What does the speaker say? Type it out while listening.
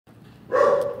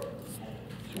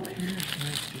Here's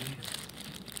Misty.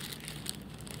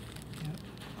 Yep,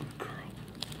 good girl.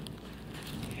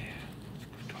 Yeah, it's a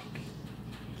good doggy.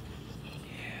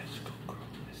 Yeah, it's a good girl,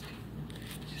 Misty.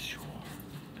 Yes, you are.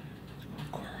 It's a good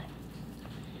girl.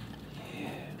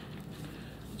 Yeah,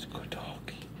 it's a good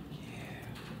doggy. Yeah,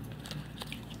 it's a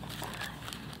good girl.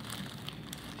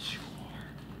 Yes, you are.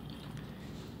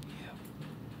 Yep.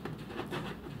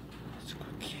 It's a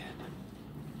good kid.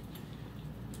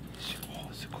 Yes, you are.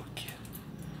 It's a good kid.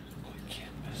 Good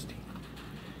kid, Misty.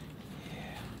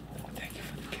 Yeah. Oh, thank you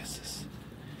for the kisses.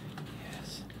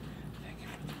 Yes. Thank you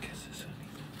for the kisses, honey.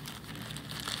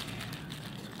 Yeah,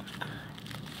 that's a good girl.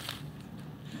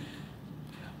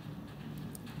 Yeah.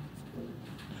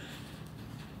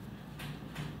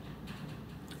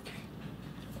 Okay.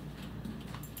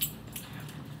 Yeah.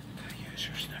 Gotta use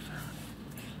your sniffer, honey.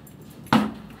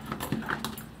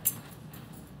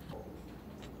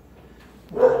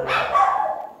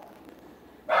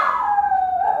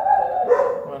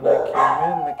 When I came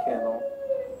in the kennel,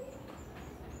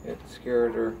 it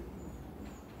scared her,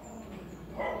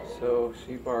 so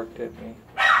she barked at me.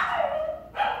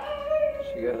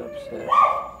 She got upset.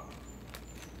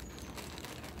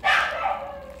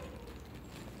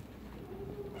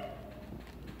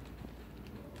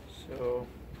 So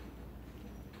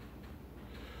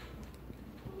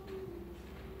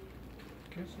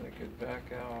I guess I could back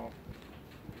out.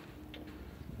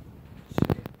 Let's see,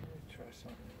 let me try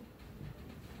something.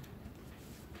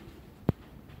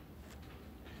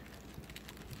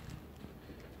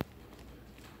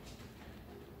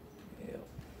 Yep.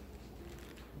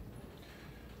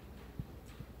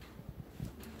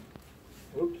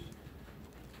 Oops.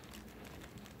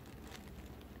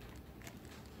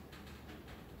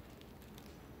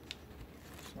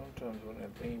 Sometimes when I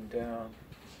lean down,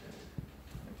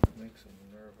 it makes them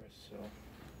nervous, so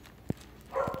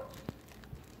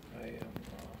I am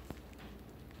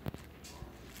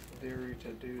leery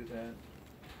to do that.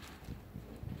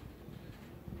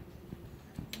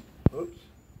 Oops.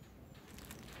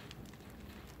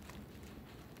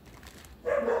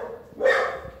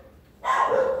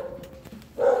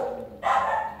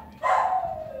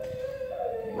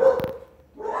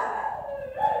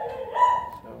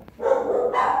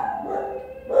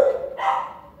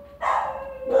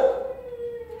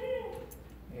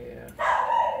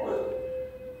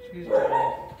 She's done.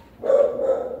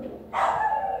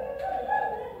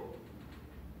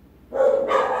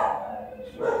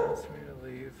 She wants me to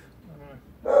leave.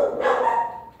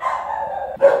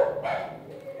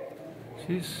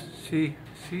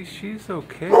 She's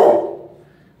okay.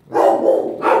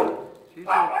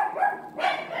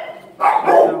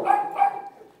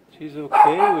 She's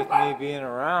okay with me being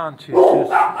around. She's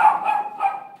just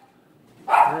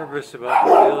nervous about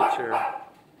the wheelchair.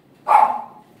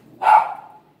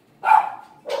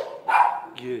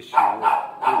 Yes, she will.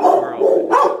 Good girl.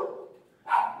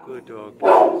 Good dog.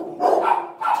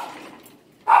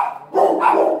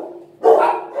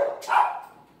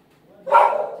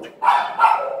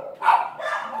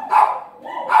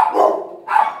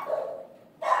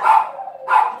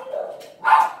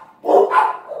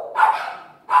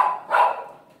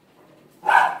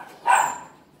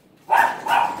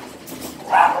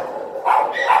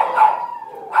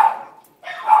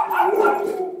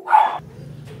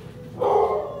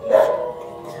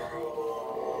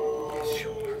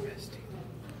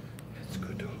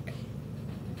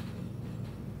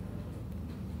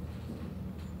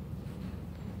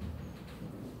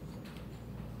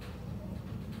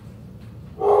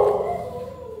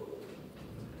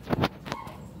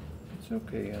 It's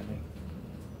okay, honey.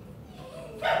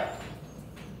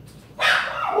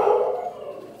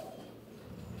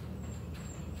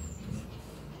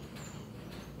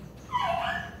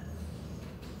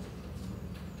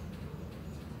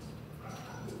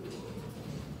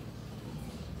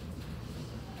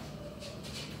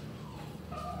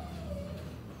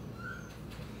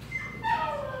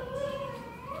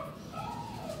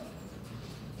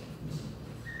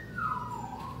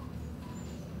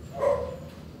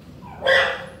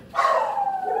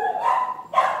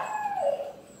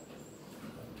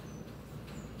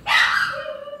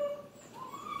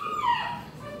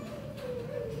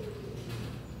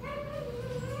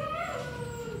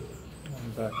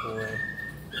 Back away.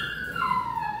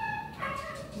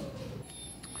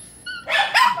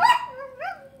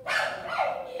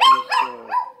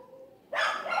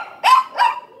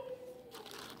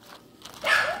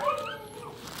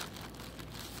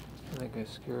 I think I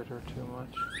scared her too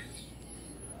much.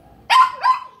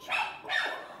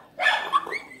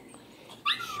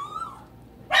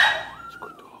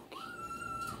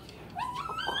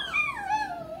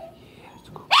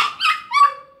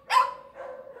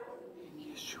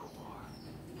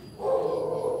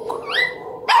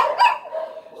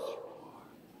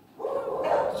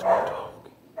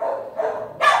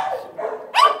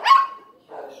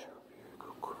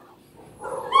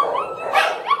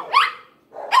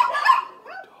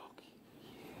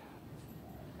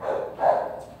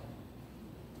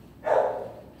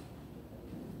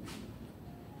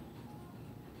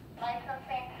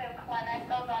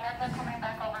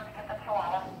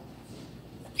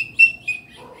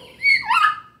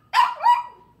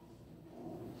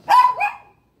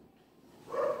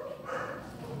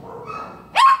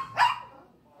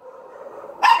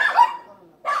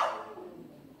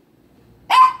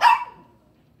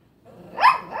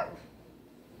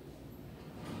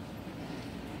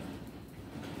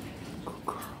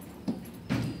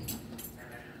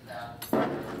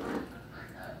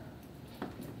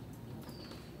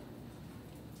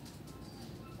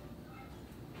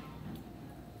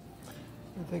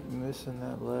 I think missing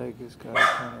that leg has got her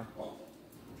kind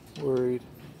of worried.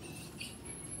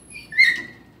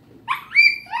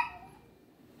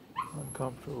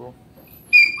 Uncomfortable.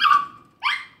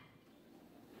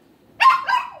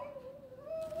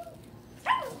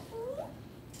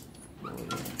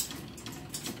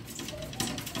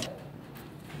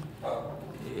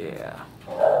 Yeah.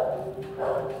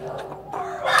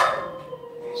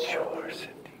 It's yours,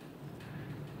 Cindy.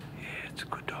 Yeah, it's a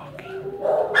good doggy. Yeah.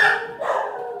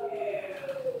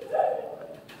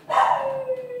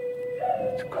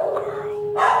 It's a good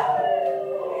girl.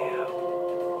 Yeah.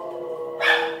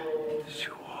 Yes,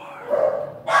 you are.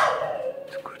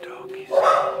 It's a good doggy,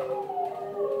 Cindy.